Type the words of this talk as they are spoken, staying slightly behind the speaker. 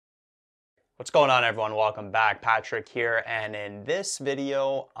What's going on, everyone? Welcome back. Patrick here, and in this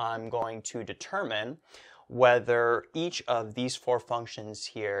video I'm going to determine whether each of these four functions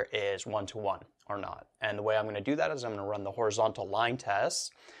here is one-to-one or not. And the way I'm going to do that is I'm going to run the horizontal line tests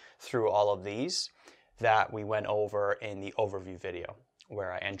through all of these that we went over in the overview video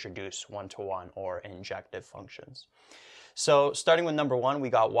where I introduced one-to-one or injective functions. So starting with number one, we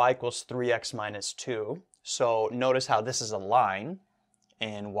got y equals 3x minus 2. So notice how this is a line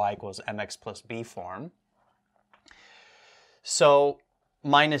in y equals mx plus b form. So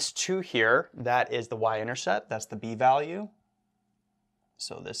minus 2 here, that is the y-intercept, that's the b value.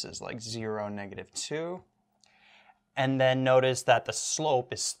 So this is like 0, negative 2. And then notice that the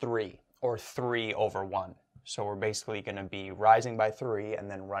slope is 3, or 3 over 1. So we're basically going to be rising by 3 and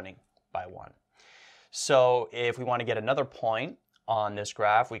then running by 1. So if we want to get another point on this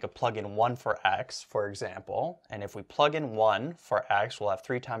graph, we could plug in 1 for x, for example. And if we plug in 1 for x, we'll have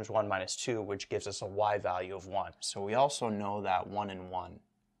 3 times 1 minus 2, which gives us a y value of 1. So we also know that 1 and 1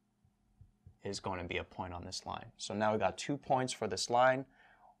 is going to be a point on this line. So now we got 2 points for this line.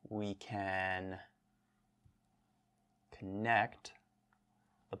 We can connect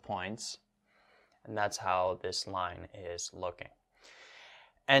the points, and that's how this line is looking.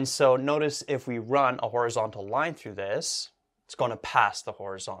 And so notice if we run a horizontal line through this, it's going to pass the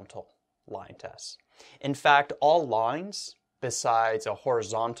horizontal line test. In fact, all lines besides a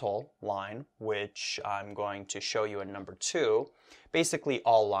horizontal line, which I'm going to show you in number 2, basically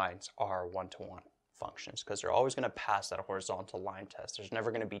all lines are one-to-one functions because they're always going to pass that horizontal line test. There's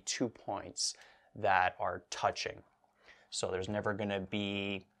never going to be 2 points that are touching. So there's never going to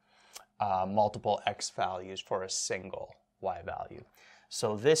be multiple x values for a single y value.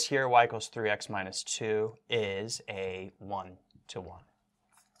 So this here, y equals 3x minus 2, is a one-to-one.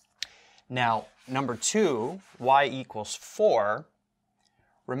 Now, number 2, y equals 4.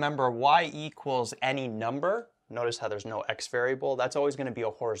 Remember, y equals any number. Notice how there's no x variable. That's always going to be a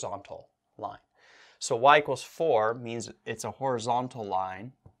horizontal line. So y equals 4 means it's a horizontal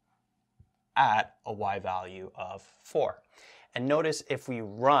line at a y value of 4. And notice if we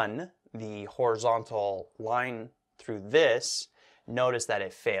run the horizontal line through this, notice that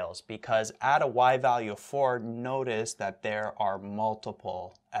it fails because at a y value of 4, notice that there are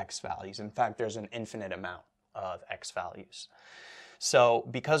multiple x values. In fact, there's an infinite amount of x values. So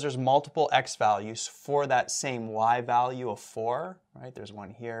because there's multiple x values for that same y value of 4, right? There's one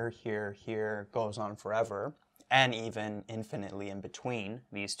here, here, here, goes on forever, and even infinitely in between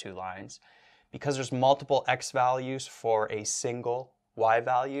these two lines. Because there's multiple x values for a single y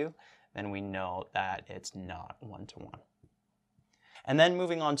value, then we know that it's not one-to-one. And then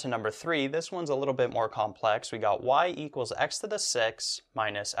moving on to number 3, this one's a little bit more complex. We got y equals x to the 6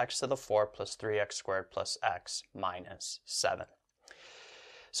 minus x to the 4 plus 3x squared plus x minus 7.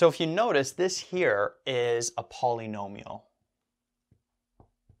 So if you notice, this here is a polynomial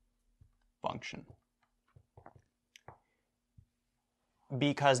function.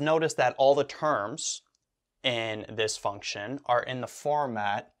 Because notice that all the terms in this function are in the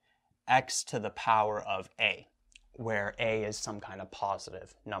format x to the power of a, where a is some kind of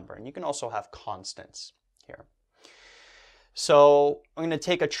positive number. And you can also have constants here. So I'm going to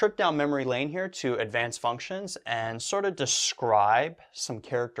take a trip down memory lane here to advanced functions and sort of describe some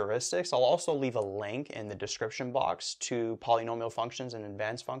characteristics. I'll also leave a link in the description box to polynomial functions and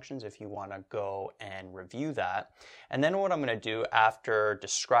advanced functions if you want to go and review that. And then what I'm going to do after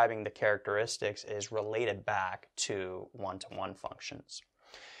describing the characteristics is relate it back to one-to-one functions.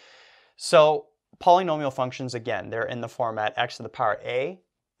 So polynomial functions, again, they're in the format x to the power a,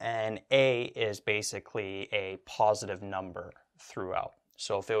 and a is basically a positive number throughout.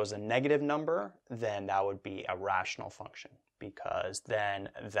 So if it was a negative number, then that would be a rational function because then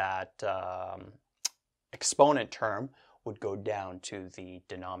that exponent term would go down to the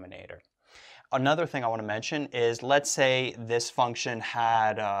denominator. Another thing I want to mention is, let's say this function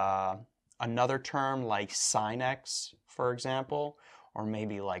had another term like sine x, for example, or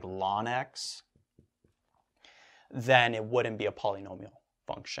maybe like ln x, then it wouldn't be a polynomial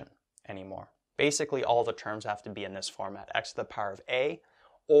function anymore. Basically, all the terms have to be in this format, x to the power of a,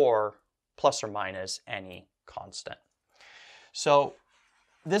 or plus or minus any constant. So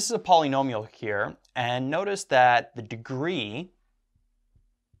this is a polynomial here, and notice that the degree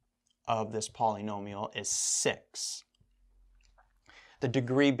of this polynomial is 6. The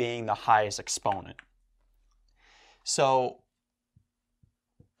degree being the highest exponent. So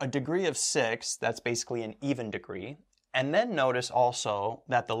a degree of 6, that's basically an even degree. And then notice also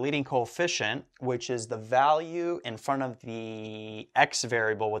that the leading coefficient, which is the value in front of the x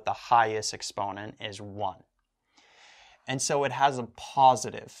variable with the highest exponent, is 1. And so it has a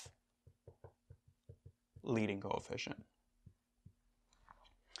positive leading coefficient.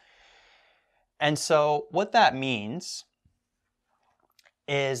 And so what that means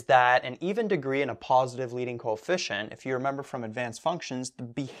is that an even degree and a positive leading coefficient, if you remember from advanced functions, the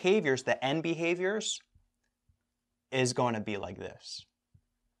behaviors, the end behaviors, is going to be like this.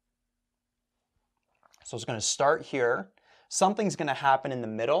 So it's going to start here. Something's going to happen in the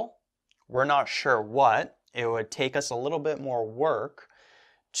middle. We're not sure what. It would take us a little bit more work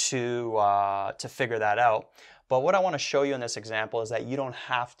to figure that out. But what I want to show you in this example is that you don't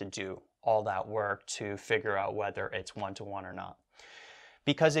have to do all that work to figure out whether it's one-to-one or not.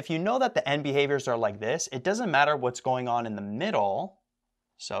 Because if you know that the end behaviors are like this, it doesn't matter what's going on in the middle.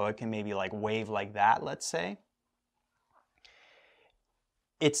 So it can maybe like wave like that, let's say.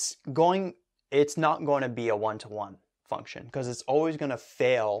 It's not going to be a one-to-one function because it's always going to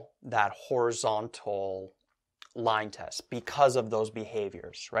fail that horizontal line test because of those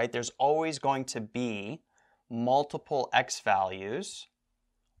behaviors, right? There's always going to be multiple x values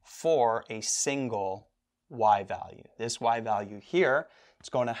for a single y value. This y value here, it's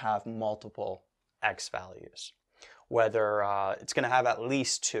going to have multiple x values, whether it's going to have at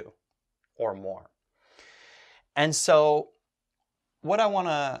least 2 or more. And so what I want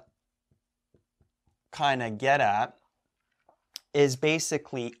to kind of get at is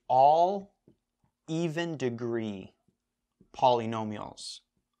basically all even degree polynomials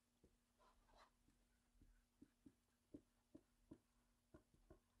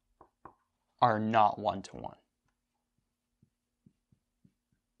are not one-to-one.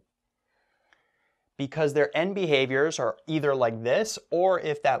 Because their end behaviors are either like this, or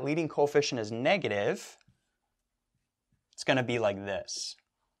if that leading coefficient is negative, it's going to be like this.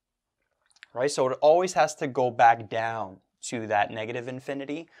 Right? So it always has to go back down to that negative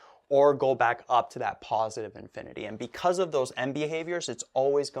infinity or go back up to that positive infinity. And because of those end behaviors, it's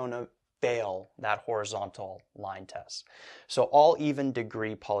always going to fail that horizontal line test. So all even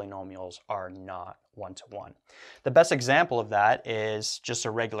degree polynomials are not one-to-one. The best example of that is just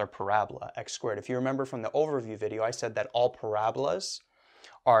a regular parabola, x squared. If you remember from the overview video, I said that all parabolas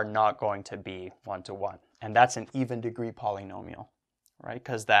are not going to be one-to-one. And that's an even degree polynomial, right?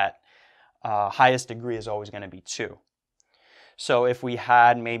 Because that highest degree is always going to be 2. So if we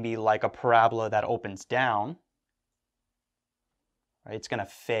had maybe like a parabola that opens down, right, it's going to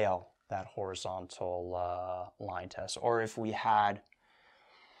fail that horizontal line test. Or if we had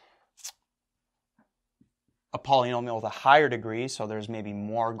a polynomial with a higher degree, so there's maybe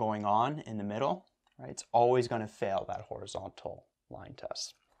more going on in the middle, right, it's always going to fail that horizontal line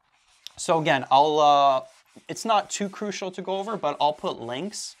test. So again, it's not too crucial to go over, but I'll put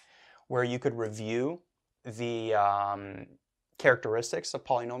links where you could review the characteristics of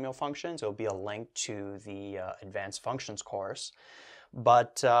polynomial functions. It'll be a link to the advanced functions course.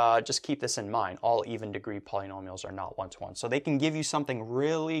 But just keep this in mind. All even degree polynomials are not one-to-one. So they can give you something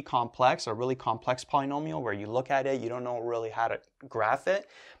really complex, a really complex polynomial where you look at it, you don't know really how to graph it.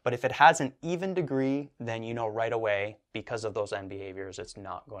 But if it has an even degree, then you know right away, because of those end behaviors, it's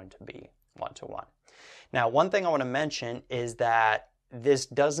not going to be one-to-one. Now, one thing I want to mention is that this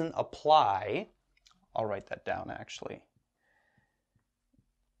doesn't apply, I'll write that down actually,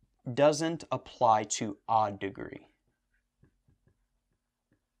 doesn't apply to odd degree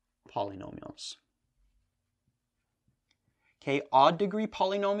polynomials. Okay, odd degree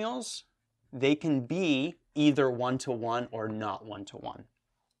polynomials, they can be either one-to-one or not one-to-one.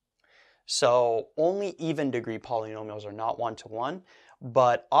 So only even degree polynomials are not one-to-one,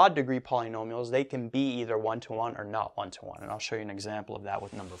 but odd degree polynomials, they can be either one-to-one or not one-to-one. And I'll show you an example of that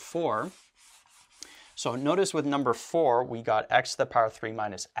with number 4. So notice with number 4, we got x to the power 3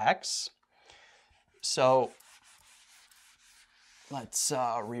 minus x. So let's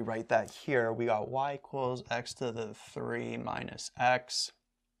rewrite that here. We got y equals x to the 3 minus x.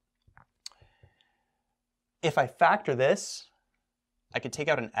 If I factor this, I could take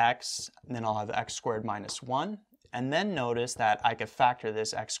out an x, and then I'll have x squared minus 1. And then notice that I could factor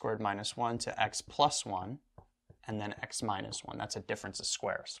this x squared minus 1 to x plus 1, and then x minus 1. That's a difference of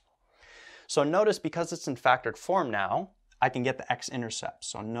squares. So notice because it's in factored form now, I can get the x-intercept.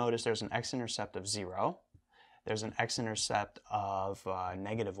 So notice there's an x-intercept of 0. There's an x-intercept of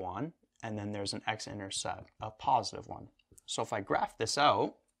 -1, and then there's an x-intercept of +1. So if I graph this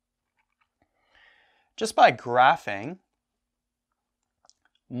out, just by graphing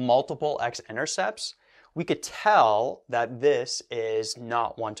multiple x-intercepts, we could tell that this is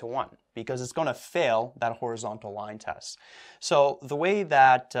not one-to-one because it's going to fail that horizontal line test. So the way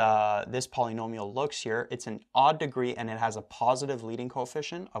that this polynomial looks here, it's an odd degree and it has a positive leading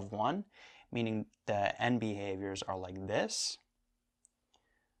coefficient of 1. Meaning the end behaviors are like this.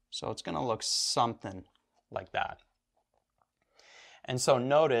 So it's going to look something like that. And so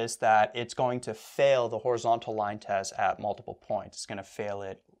notice that it's going to fail the horizontal line test at multiple points. It's going to fail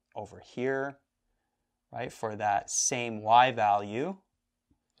it over here, right? For that same y value,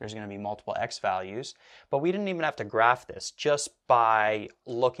 there's going to be multiple x values. But we didn't even have to graph this. Just by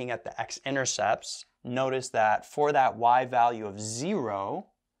looking at the x-intercepts, notice that for that y value of 0,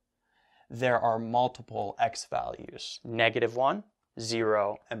 there are multiple x values, -1,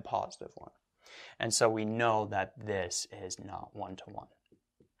 0, and +1. And so we know that this is not one-to-one.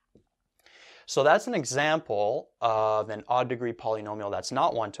 So that's an example of an odd degree polynomial that's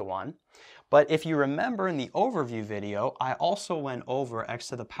not one-to-one. But if you remember in the overview video, I also went over x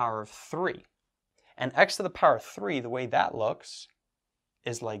to the power of 3. And x to the power of 3, the way that looks,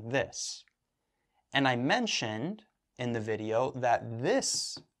 is like this. And I mentioned in the video that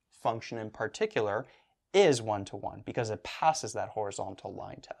this function in particular is one-to-one because it passes that horizontal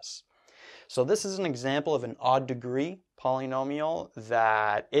line test. So this is an example of an odd degree polynomial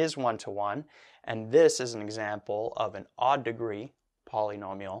that is one-to-one, and this is an example of an odd degree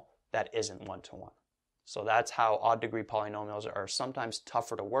polynomial that isn't one-to-one. So that's how odd degree polynomials are sometimes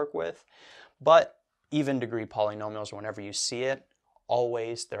tougher to work with, but even degree polynomials, whenever you see it,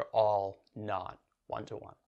 always they're all not one-to-one.